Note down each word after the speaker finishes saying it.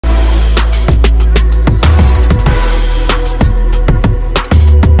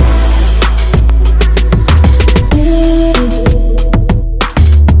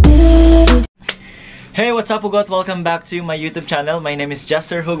Hey, what's up, Hugot? Welcome back to my YouTube channel. My name is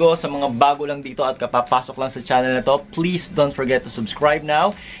Jester Hugo. Sa mga bago lang dito at kapapasok lang sa channel na to, please don't forget to subscribe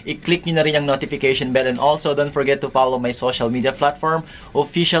now. I-click nyo na rin yung notification bell, and also don't forget to follow my social media platform,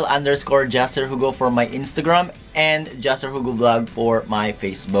 official_Jester Hugo for my Instagram, and Jester Hugo Vlog for my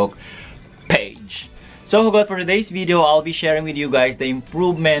Facebook page. So, Hugot, for today's video, I'll be sharing with you guys the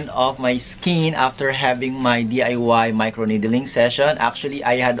improvement of my skin after having my DIY microneedling session. Actually,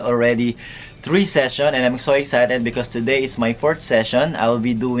 I had already 3 sessions, and I'm so excited because today is my 4th session. I'll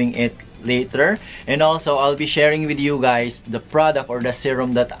be doing it later, and also I'll be sharing with you guys the product or the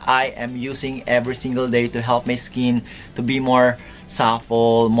serum that I am using every single day to help my skin to be more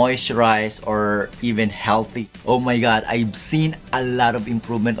supple, moisturized, or even healthy. Oh my god, I've seen a lot of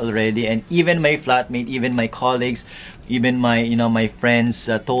improvement already, and even my flatmate, even my colleagues, even my my friends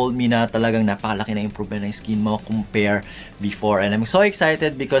told me na talagang napakalaki na improvement ng skin mo compare before. And I'm so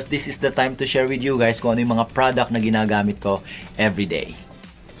excited because this is the time to share with you guys kung ano yung mga product na ginagamit ko every day.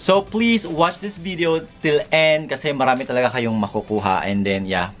 So please watch this video till end kasi marami talaga kayong makukuha, and then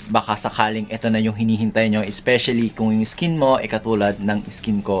yeah, baka sakaling ito na yung hinihintay nyo, especially kung yung skin mo ay katulad ng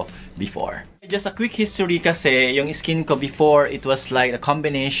skin ko before. Just a quick history kasi yung skin ko before, it was like a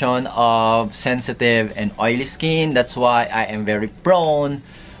combination of sensitive and oily skin. That's why I am very prone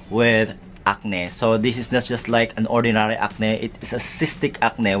with acne. So this is not just like an ordinary acne, it is a cystic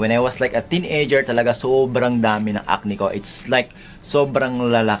acne. When I was like a teenager, talaga sobrang dami ng acne ko. It's like sobrang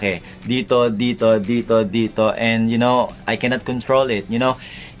lalaki. Dito, dito, dito, dito. And you know, I cannot control it. You know,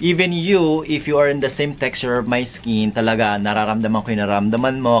 even you, if you are in the same texture of my skin, talaga nararamdaman ko yung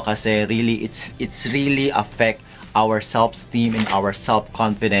nararamdaman mo kasi really, it's really affect our self-esteem and our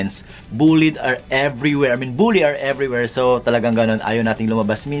self-confidence. Bullied are everywhere. I mean, bully are everywhere. So, talagang ganun. Ayaw nating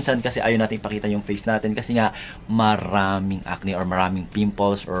lumabas minsan kasi ayaw nating pakita yung face natin kasi nga maraming acne or maraming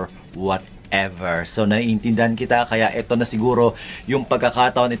pimples or whatever. So, naiintindihan kita. Kaya ito na siguro yung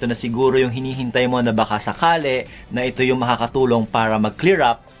pagkakataon. Ito na siguro yung hinihintay mo na baka sakali na ito yung makakatulong para mag-clear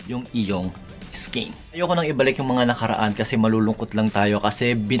up yung iyong skin. Ayoko nang ibalik yung mga nakaraan kasi malulungkot lang tayo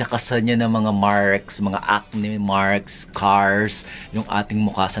kasi binakasan niya ng mga marks, mga acne marks, scars, yung ating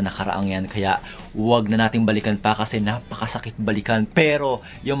mukha sa nakaraang yan. Kaya huwag na nating balikan pa kasi napakasakit balikan. Pero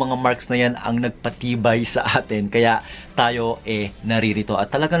yung mga marks na yan ang nagpatibay sa atin. Kaya tayo naririto at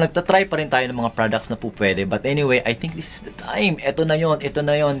talagang nagtatry pa rin tayo ng mga products na po pwede. But anyway, I think this is the time. Ito na yon.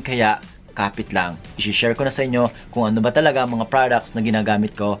 Kaya kapit lang. I-share ko na sa inyo kung ano ba talaga mga products na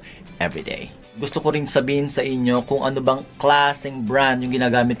ginagamit ko everyday. Gusto ko rin sabihin sa inyo kung ano bang klaseng brand yung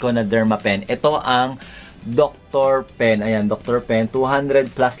ginagamit ko na Derma Pen. Ito ang Dr. Pen. Ayan, Dr. Pen.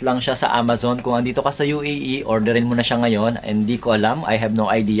 200 plus lang siya sa Amazon. Kung andito ka sa UAE, orderin mo na siya ngayon. Hindi ko alam. I have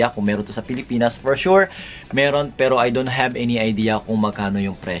no idea kung meron to sa Pilipinas. For sure, meron. Pero I don't have any idea kung magkano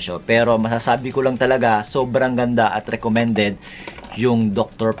yung presyo. Pero masasabi ko lang talaga, sobrang ganda at recommended yung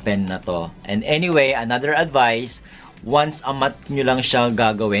Dr. Pen na to. And anyway, another advice, once a month nyo lang siya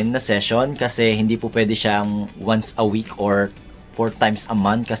gagawin na session kasi hindi po pwede siyang once a week or 4 times a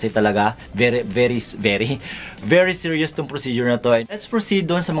month kasi talaga very serious tong procedure na to. Let's proceed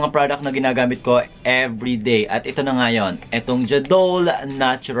doon sa mga product na ginagamit ko every day. At ito na nga yun, itong Jadole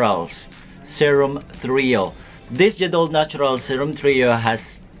Naturals Serum Trio. This Jadole Natural Serum Trio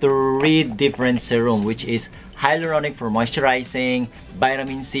has 3 different serum, which is Hyaluronic for moisturizing,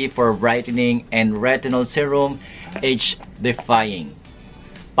 Vitamin C for brightening, and Retinol Serum age defying.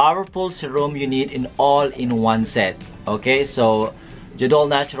 Powerful serum you need in all-in-one set. Okay, so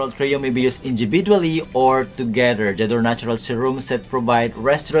Jadole Natural Trio may be used individually or together. Jadole Natural Serum set provide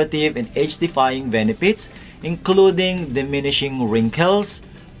restorative and age-defying benefits, including diminishing wrinkles,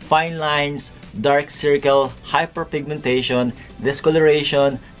 fine lines, dark circle, hyperpigmentation,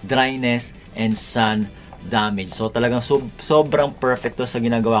 discoloration, dryness, and sun damage. So talagang sobrang perfecto sa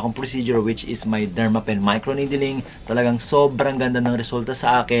ginagawa kong procedure, which is my Derma Pen microneedling. Talagang sobrang ganda ng resulta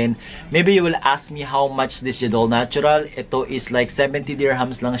sa akin. Maybe you will ask me how much this Jadole Natural. Ito is like 70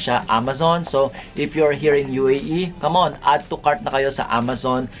 dirhams lang siya Amazon. So if you're here in UAE, come on, add to cart na kayo sa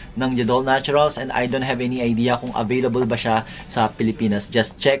Amazon ng Jadole Naturals, and I don't have any idea kung available ba siya sa Pilipinas.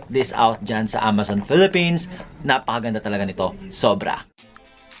 Just check this out dyan sa Amazon Philippines. Napakaganda talaga nito. Sobra.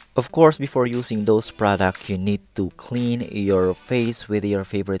 Of course, before using those products, you need to clean your face with your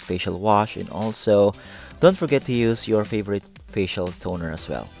favorite facial wash, and also don't forget to use your favorite facial toner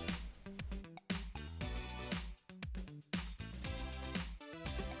as well.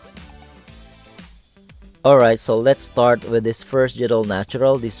 Alright, so let's start with this first Jadole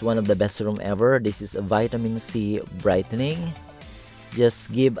Natural. This is one of the best serum ever. This is a vitamin C brightening.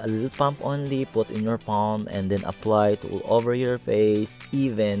 Just give a little pump only, put in your palm, and then apply it all over your face,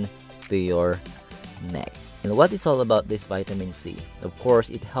 even to your neck. And what is all about this vitamin C? Of course,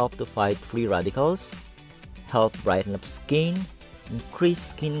 it helps to fight free radicals, help brighten up skin, increase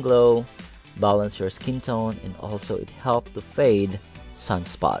skin glow, balance your skin tone, and also it helps to fade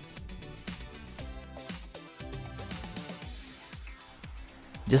sunspot.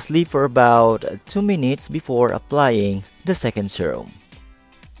 Just leave for about 2 minutes before applying the second serum.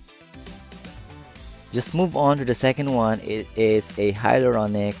 Just move on to the second one. It is a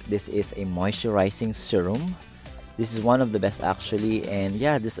hyaluronic. This is a moisturizing serum. This is one of the best actually, and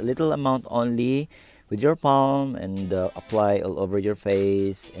yeah, just a little amount only with your palm, and apply all over your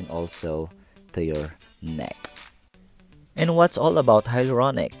face and also to your neck. And what's all about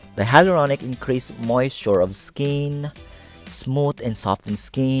hyaluronic? The hyaluronic increase moisture of skin, smooth and soften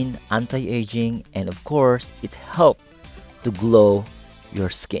skin, anti-aging, and of course it helps to glow your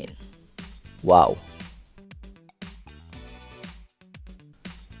skin. Wow.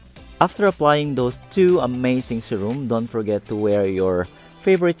 After applying those two amazing serum, don't forget to wear your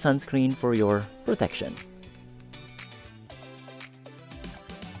favorite sunscreen for your protection.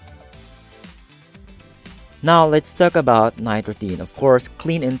 Now let's talk about night routine. Of course,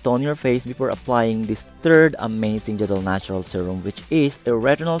 clean and tone your face before applying this third amazing Jadole natural serum, which is a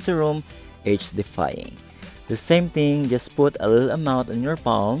retinol serum, age defying. The same thing, just put a little amount on your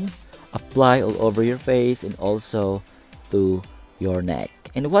palm, apply all over your face and also to your neck.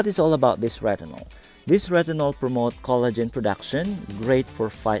 And what is all about this retinol? This retinol promotes collagen production, great for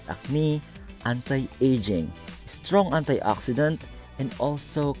fight acne, anti-aging, strong antioxidant, and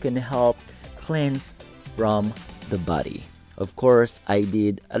also can help cleanse from the body. Of course, I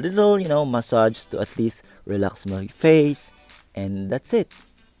did a little, massage to at least relax my face, and that's it.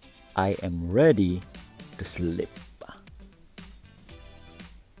 I am ready to sleep.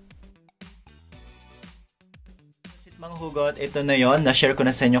 Mga hugot, ito na yon. Na-share ko na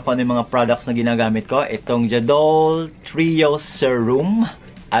sa inyo kung ano yung mga products na ginagamit ko. Itong Jadole Trio Serum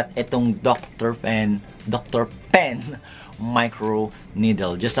at itong Dr. Pen Micro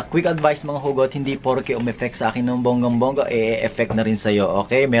Needle. Just a quick advice mga hugot, hindi porke umeffect sa akin ng bonggang-bongga, effect na rin sa'yo.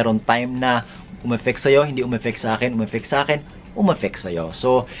 Okay? Meron time na umeffect sa'yo, hindi umeffect sa akin, umeffect sa'yo.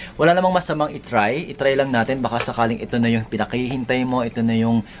 So, wala namang masamang itry. Itry lang natin. Baka sakaling ito na yung pinakihintay mo, ito na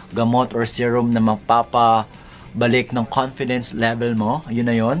yung gamot or serum na balik ng confidence level mo. Yun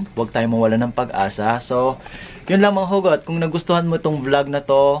na yun. Huwag tayo mawala ng pag-asa. So, yun lang mga hugot. Kung nagustuhan mo itong vlog na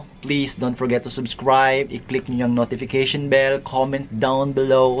to, please don't forget to subscribe. I-click nyo yung notification bell. Comment down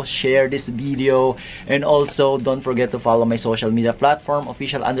below. Share this video. And also, don't forget to follow my social media platform.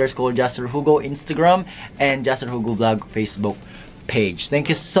 official_JasterHugo Instagram and Jaster Hugo Vlog Facebook page. Thank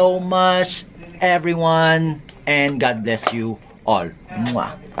you so much, everyone. And God bless you all.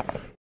 Mwah.